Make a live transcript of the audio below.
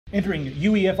Entering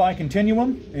UEFI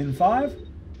continuum in 5,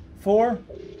 4,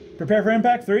 prepare for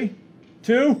impact, 3,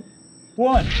 2,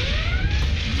 1.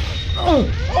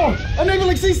 Oh,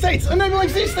 enabling C states, enabling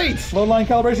C states. Load line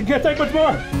calibration can't take much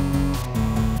more.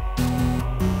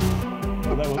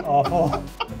 Oh, that was awful.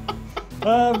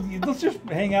 Let's just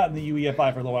hang out in the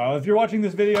UEFI for a little while. If you're watching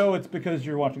this video, it's because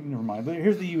you're watching. Never mind. But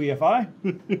here's the UEFI,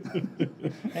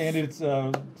 and it's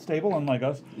stable, unlike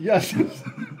us. Yes,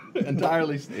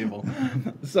 entirely stable.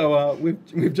 So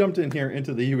we've jumped in here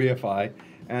into the UEFI,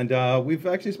 and we've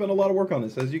actually spent a lot of work on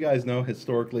this. As you guys know,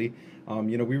 historically,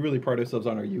 you know, we really pride ourselves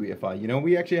on our UEFI. You know,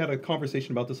 we actually had a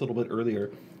conversation about this a little bit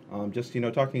earlier. Just, you know,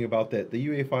 talking about that the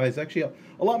UEFI is actually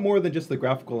a lot more than just the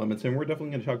graphical elements, and we're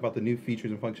definitely going to talk about the new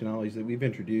features and functionalities that we've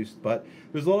introduced, but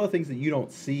there's a lot of things that you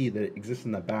don't see that exist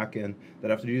in the back end that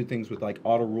have to do with things with like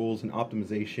auto rules and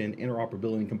optimization,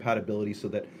 interoperability and compatibility, so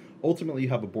that ultimately you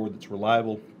have a board that's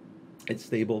reliable, it's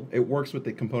stable, it works with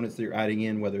the components that you're adding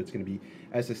in, whether it's going to be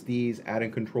SSDs,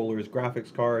 add-in controllers,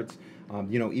 graphics cards,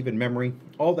 you know, even memory.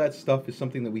 All that stuff is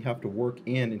something that we have to work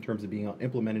in terms of being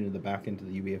implemented in the back end of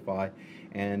the UEFI.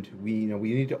 And we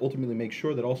need to ultimately make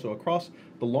sure that also across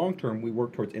the long term, we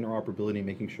work towards interoperability and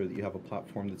making sure that you have a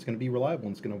platform that's going to be reliable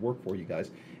and it's going to work for you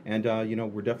guys. And, you know,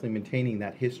 we're definitely maintaining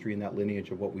that history and that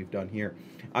lineage of what we've done here.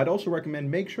 I'd also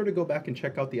recommend make sure to go back and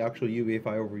check out the actual UEFI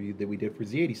overview that we did for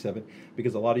Z87,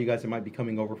 because a lot of you guys that might be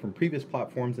coming over from previous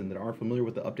platforms and that aren't familiar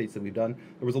with the updates that we've done,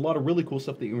 there was a lot of really cool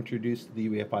stuff that you introduced to the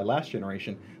UEFI last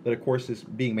generation that, of course, is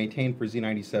being maintained for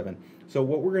Z97. So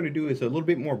what we're going to do is a little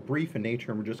bit more brief in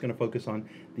nature, and we're just going to focus on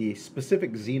the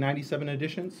specific Z97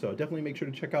 editions. So definitely make sure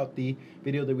to check out the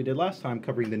video that we did last time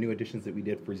covering the new additions that we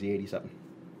did for Z87.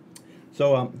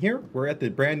 So here we're at the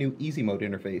brand new Easy Mode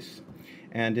interface.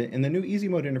 And in the new Easy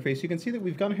Mode interface, you can see that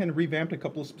we've gone ahead and revamped a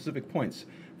couple of specific points.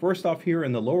 First off, here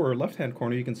in the lower left-hand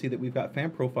corner, you can see that we've got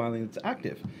fan profiling that's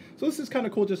active. So this is kind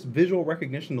of cool, just visual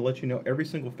recognition to let you know every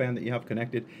single fan that you have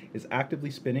connected is actively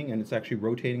spinning, and it's actually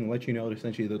rotating and let you know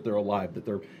essentially that they're alive, that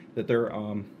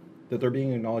they're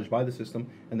being acknowledged by the system,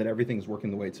 and that everything is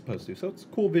working the way it's supposed to. So it's a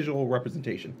cool visual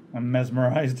representation. I'm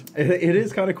mesmerized. It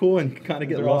is kind of cool, and kind of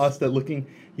get lost at looking,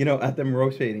 you know, at them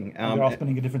rotating. They're all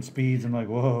spinning at different speeds. I'm like,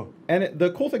 whoa. And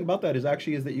the cool thing about that is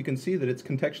actually is that you can see that it's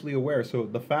contextually aware. So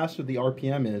the faster the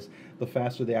RPM is, the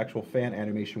faster the actual fan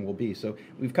animation will be. So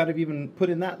we've kind of even put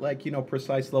in that, like, you know,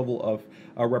 precise level of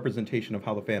representation of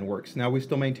how the fan works. Now we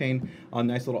still maintain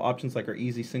nice little options like our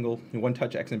easy single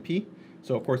one-touch XMP.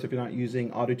 So of course, if you're not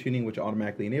using auto tuning, which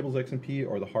automatically enables XMP,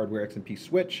 or the hardware XMP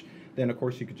switch, then of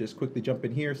course you could just quickly jump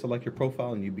in here, select your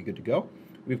profile, and you'd be good to go.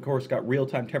 We've of course got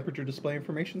real-time temperature display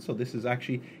information, so this is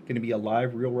actually going to be a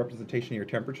live, real representation of your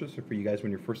temperatures. So for you guys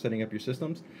when you're first setting up your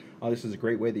systems, this is a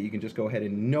great way that you can just go ahead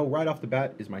and know right off the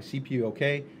bat, is my CPU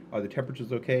okay? Are the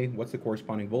temperatures okay? What's the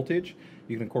corresponding voltage?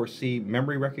 You can of course see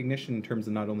memory recognition in terms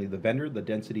of not only the vendor, the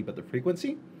density, but the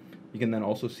frequency. You can then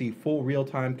also see full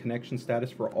real-time connection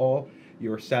status for all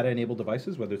your SATA-enabled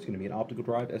devices, whether it's going to be an optical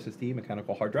drive, SSD,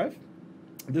 mechanical hard drive.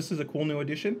 This is a cool new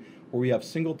addition where we have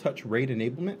single touch RAID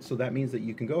enablement. So that means that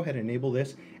you can go ahead and enable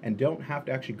this and don't have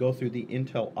to actually go through the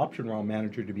Intel option ROM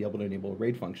manager to be able to enable a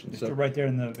RAID function. So right there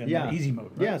in the easy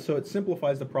mode, right? Yeah, so it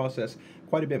simplifies the process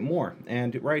quite a bit more.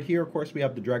 And right here, of course, we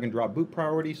have the drag and drop boot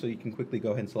priority, so you can quickly go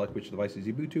ahead and select which devices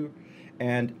you boot to.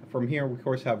 And from here, we of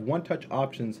course have one-touch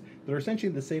options that are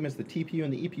essentially the same as the TPU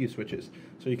and the EPU switches.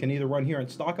 So you can either run here in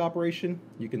stock operation,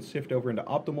 you can shift over into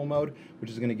optimal mode,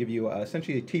 which is going to give you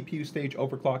essentially a TPU stage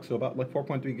overclock, so about like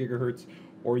 4.3 gigahertz,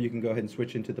 or you can go ahead and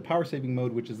switch into the power saving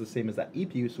mode, which is the same as that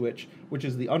EPU switch, which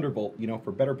is the undervolt, you know,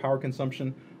 for better power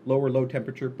consumption, lower load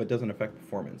temperature, but doesn't affect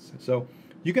performance. So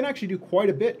you can actually do quite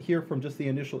a bit here from just the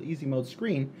initial easy mode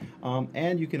screen,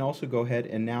 and you can also go ahead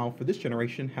and now for this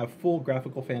generation have full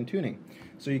graphical fan tuning.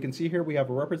 So you can see here we have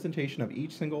a representation of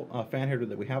each single fan header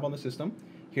that we have on the system.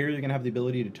 Here you're going to have the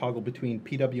ability to toggle between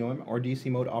PWM or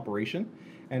DC mode operation,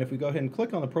 and if we go ahead and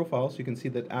click on the profiles, you can see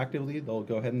that actively they'll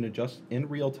go ahead and adjust in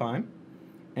real time.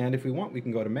 And if we want, we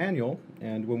can go to manual,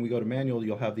 and when we go to manual,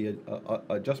 you'll have the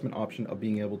adjustment option of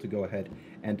being able to go ahead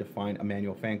and define a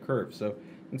manual fan curve. So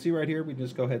you can see right here, we can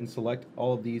just go ahead and select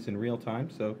all of these in real time.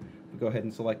 So if we go ahead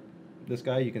and select this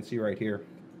guy, you can see right here,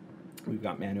 we've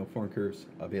got manual fan curves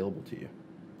available to you.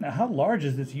 Now, how large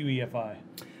is this UEFI?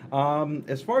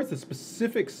 As far as the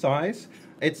specific size,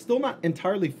 it's still not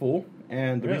entirely full.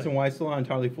 And the reason why it's still not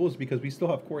entirely full is because we still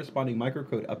have corresponding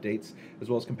microcode updates as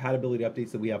well as compatibility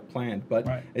updates that we have planned.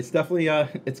 But it's definitely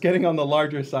it's getting on the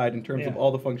larger side in terms of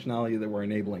all the functionality that we're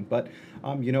enabling. But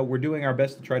you know, we're doing our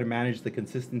best to try to manage the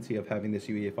consistency of having this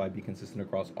UEFI be consistent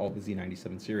across all the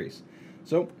Z97 series.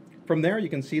 So from there, you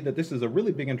can see that this is a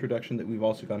really big introduction that we've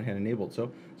also gone ahead and enabled. So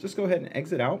let's just go ahead and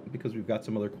exit out because we've got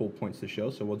some other cool points to show.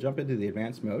 So we'll jump into the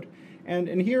advanced mode. And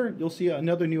in here, you'll see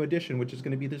another new addition, which is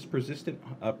going to be this persistent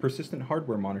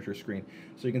hardware monitor screen.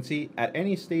 So you can see at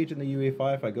any stage in the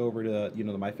UEFI, if I go over to,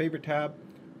 the My Favorite tab,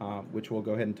 which we'll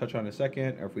go ahead and touch on in a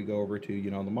second, or if we go over to,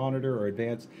 the monitor or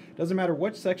advanced, doesn't matter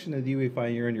what section of the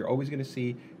UEFI you're in, you're always going to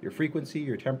see your frequency,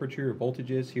 your temperature, your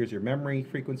voltages. Here's your memory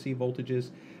frequency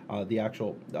voltages, the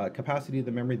actual capacity of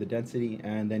the memory, the density,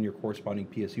 and then your corresponding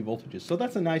PSU voltages. So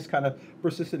that's a nice kind of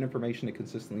persistent information to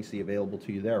consistently see available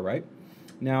to you there, right?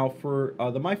 Now for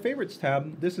the My Favorites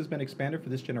tab, this has been expanded for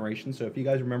this generation. So if you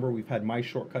guys remember, we've had My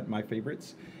Shortcut, My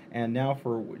Favorites. And now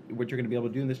for what you're going to be able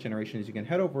to do in this generation is you can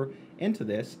head over into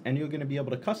this and you're going to be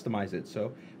able to customize it.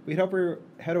 So if we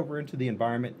head over into the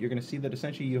environment, you're going to see that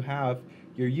essentially you have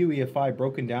your UEFI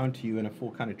broken down to you in a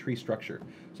full kind of tree structure.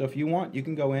 So if you want, you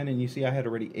can go in and you see I had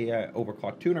already AI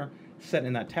overclock tuner set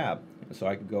in that tab. So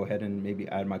I could go ahead and maybe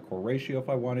add my core ratio if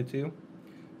I wanted to.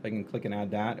 I can click and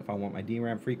add that. If I want my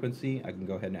DRAM frequency, I can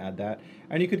go ahead and add that.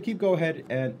 And you could go ahead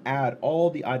and add all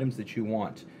the items that you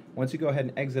want. Once you go ahead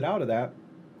and exit out of that,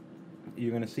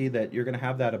 you're going to see that you're going to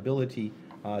have that ability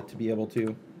to be able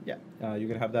to, you're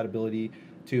going to have that ability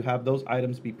to have those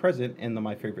items be present in the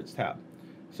My Favorites tab.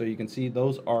 So you can see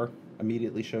those are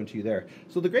immediately shown to you there.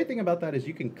 So the great thing about that is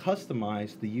you can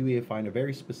customize the UEFI in a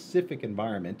very specific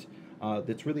environment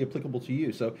that's really applicable to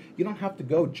you. So you don't have to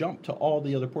go jump to all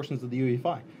the other portions of the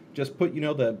UEFI. Just put,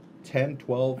 the 10,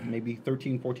 12, maybe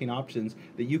 13, 14 options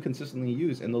that you consistently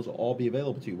use, and those will all be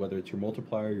available to you, whether it's your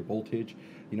multiplier, your voltage,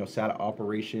 SATA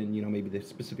operation, maybe the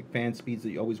specific fan speeds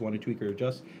that you always want to tweak or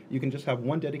adjust. You can just have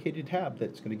one dedicated tab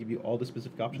that's going to give you all the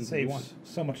specific options that you want. Saves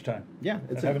so much time. Yeah.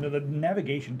 The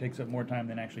navigation takes up more time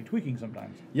than actually tweaking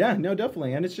sometimes. Yeah, no,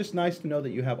 definitely. And it's just nice to know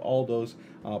that you have all those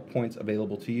points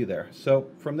available to you there. So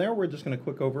from there, we're just going to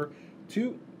click over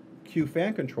to Q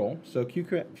fan control. So Q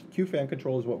fan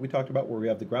control is what we talked about, where we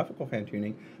have the graphical fan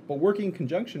tuning, but working in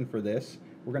conjunction for this,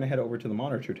 we're going to head over to the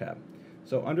monitor tab.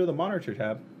 So under the monitor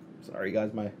tab, sorry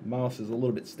guys, my mouse is a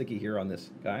little bit sticky here on this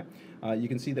guy. You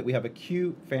can see that we have a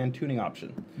Q fan tuning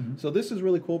option. So this is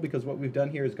really cool because what we've done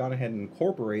here is gone ahead and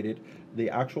incorporated the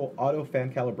actual auto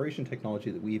fan calibration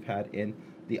technology that we've had in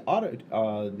the auto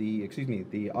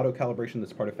calibration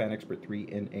that's part of Fan Expert 3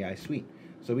 in AI Suite.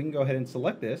 So we can go ahead and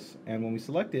select this, and when we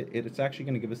select it, it's actually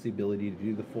going to give us the ability to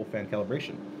do the full fan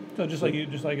calibration. So just like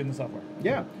in the software.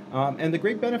 Yeah, and the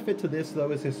great benefit to this, though,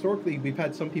 is historically we've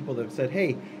had some people that have said,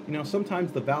 hey,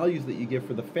 sometimes the values that you give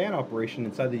for the fan operation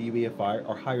inside the UEFI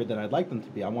are higher than I'd like them to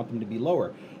be. I want them to be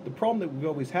lower. The problem that we've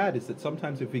always had is that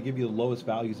sometimes if we give you the lowest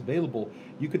values available,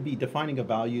 you could be defining a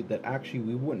value that actually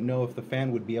we wouldn't know if the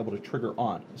fan would be able to trigger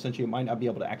on. Essentially, it might not be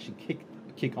able to actually kick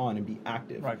on and be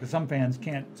active. Right, because some fans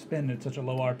can't spin at such a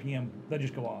low RPM, they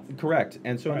just go off. Correct.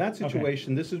 And so in that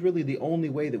situation, this is really the only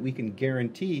way that we can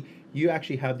guarantee you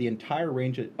actually have the entire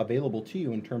range available to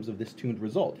you in terms of this tuned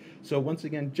result. So once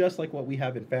again, just like what we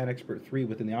have in Fan Expert 3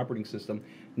 within the operating system,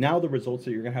 now the results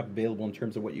that you're going to have available in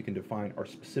terms of what you can define are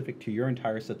specific to your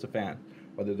entire sets of fan.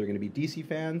 Whether they're going to be DC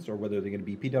fans or whether they're going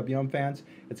to be PWM fans,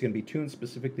 it's going to be tuned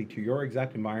specifically to your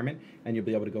exact environment, and you'll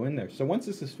be able to go in there. So once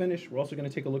this is finished, we're also going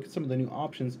to take a look at some of the new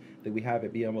options that we have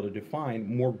at being able to define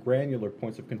more granular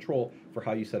points of control for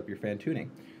how you set up your fan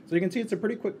tuning. So you can see it's a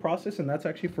pretty quick process, and that's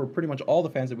actually for pretty much all the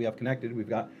fans that we have connected. We've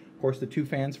got, of course, the 2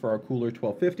 fans for our cooler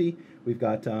 1250. We've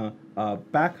got a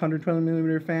back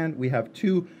 120mm fan. We have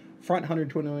 2 front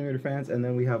 120mm fans, and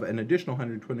then we have an additional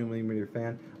 120mm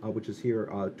fan, which is here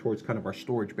towards kind of our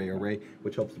storage bay array,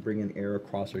 which helps to bring in air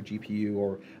across our GPU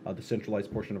or the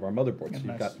centralized portion of our motherboard. So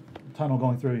you've got tunnel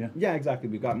going through you. Yeah, exactly.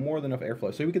 We've got more than enough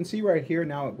airflow. So we can see right here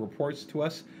now it reports to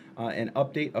us an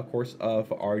update, of course,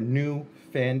 of our new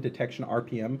fan detection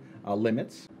RPM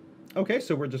limits. Okay,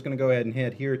 so we're just going to go ahead and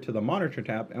head here to the monitor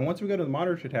tab, and once we go to the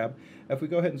monitor tab, if we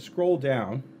go ahead and scroll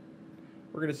down,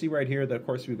 we're going to see right here that, of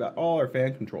course, we've got all our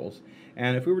fan controls.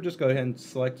 And if we were just go ahead and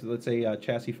select, let's say,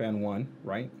 chassis fan 1,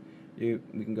 right? We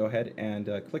can go ahead and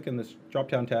click in this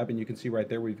drop-down tab, and you can see right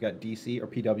there we've got DC or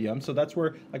PWM. So that's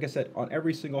where, like I said, on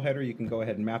every single header, you can go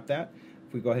ahead and map that.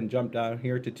 If we go ahead and jump down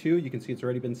here to 2, you can see it's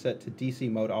already been set to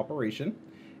DC mode operation.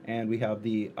 And we have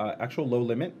the actual low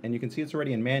limit, and you can see it's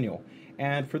already in manual.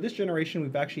 And for this generation,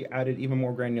 we've actually added even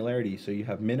more granularity. So you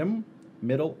have minimum,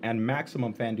 middle, and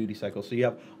maximum fan duty cycle. So you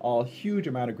have a huge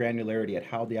amount of granularity at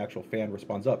how the actual fan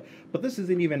responds up. But this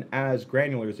isn't even as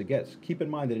granular as it gets. Keep in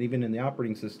mind that even in the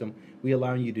operating system, we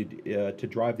allow you to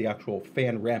drive the actual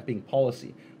fan ramping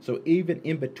policy. So even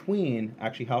in between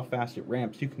actually how fast it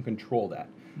ramps, you can control that.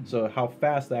 So how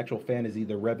fast the actual fan is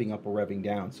either revving up or revving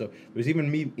down. So there's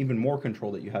even more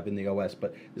control that you have in the OS.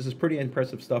 But this is pretty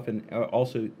impressive stuff, and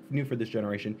also new for this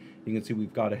generation. You can see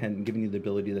we've got ahead and given you the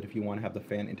ability that if you want to have the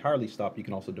fan entirely stop, you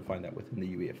can also define that within the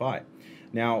UEFI.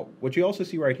 Now, what you also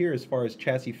see right here as far as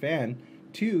chassis fan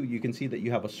 2, you can see that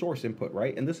you have a source input,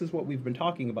 right? And this is what we've been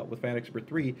talking about with Fan Expert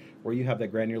 3, where you have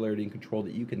that granularity and control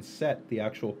that you can set the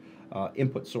actual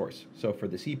input source. So for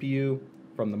the CPU,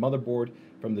 from the motherboard,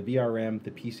 from the VRM, the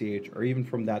PCH, or even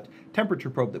from that temperature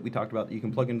probe that we talked about that you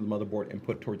can plug into the motherboard and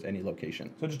put towards any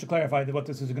location. So just to clarify, that what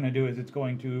this is going to do is it's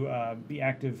going to be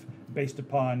active based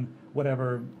upon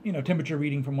whatever, temperature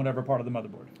reading from whatever part of the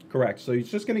motherboard. Correct. So it's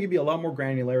just going to give you a lot more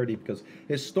granularity, because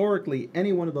historically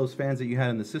any one of those fans that you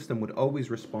had in the system would always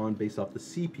respond based off the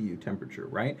CPU temperature,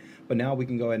 right? But now we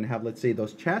can go ahead and have, let's say,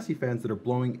 those chassis fans that are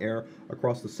blowing air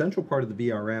across the central part of the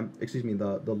VRM,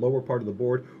 the lower part of the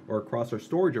board, or across our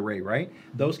storage array, right?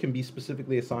 Those can be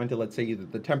specifically assigned to, let's say, either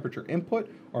the temperature input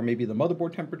or maybe the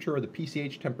motherboard temperature or the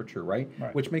PCH temperature, right?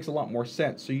 Which makes a lot more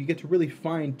sense. So you get to really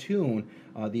fine tune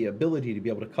the ability to be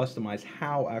able to customize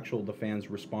how the fans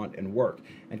respond and work.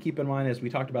 And keep in mind, as we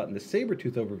talked about in the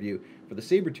Sabertooth overview, for the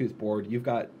Sabertooth board, you've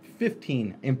got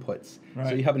 15 inputs.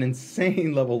 So you have an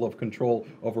insane level of control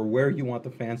over where you want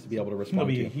the fans to be able to respond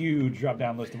to. It'll be a huge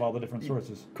drop-down list of all the different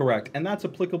sources. Correct. And that's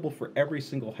applicable for every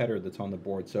single header that's on the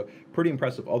board. So pretty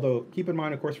impressive. Although, keep in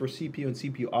mind, of course, for CPU and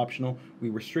CPU optional, we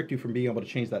restrict you from being able to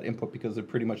change that input, because they're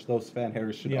pretty much those fan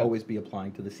headers should always be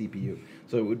applying to the CPU.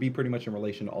 So it would be pretty much in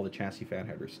relation to all the chassis fan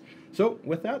headers. So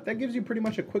with that, that gives you pretty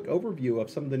much a quick overview of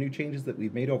some of the new changes that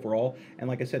we've made overall. And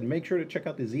like I said, make sure to check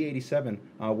out the Z87,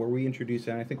 where we introduced,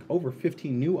 and I think, over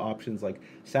 15 new options like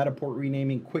SATA port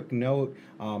renaming, quick note,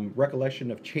 recollection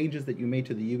of changes that you made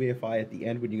to the UEFI at the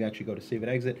end when you actually go to save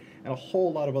and exit, and a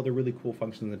whole lot of other really cool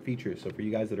functions and features. So for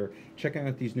you guys that are checking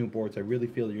out these new boards, I really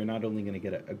feel that you're not only going to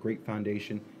get a great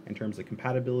foundation in terms of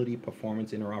compatibility,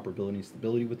 performance, interoperability, and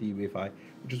stability with the UEFI,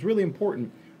 which is really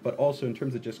important, but also in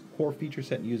terms of just core feature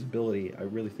set and usability, I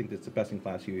really think that's the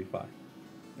best-in-class UEFI.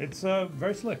 It's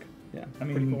very slick. Yeah, I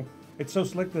mean, pretty cool. It's so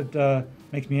slick that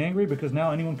makes me angry, because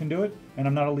now anyone can do it, and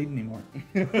I'm not elite anymore.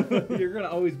 You're going to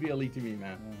always be elite to me,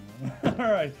 man.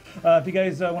 All right. If you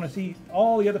guys want to see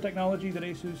all the other technology that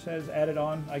ASUS has added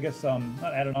on, I guess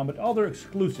not added on, but all their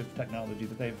exclusive technology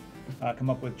that they've come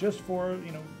up with just for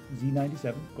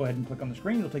Z97, go ahead and click on the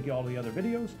screen. It'll take you all the other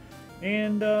videos,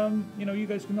 and you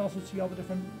guys can also see all the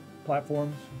different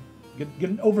platforms. Get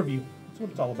an overview. That's what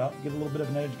it's all about. Get a little bit of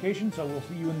an education. So we'll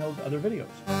see you in those other videos.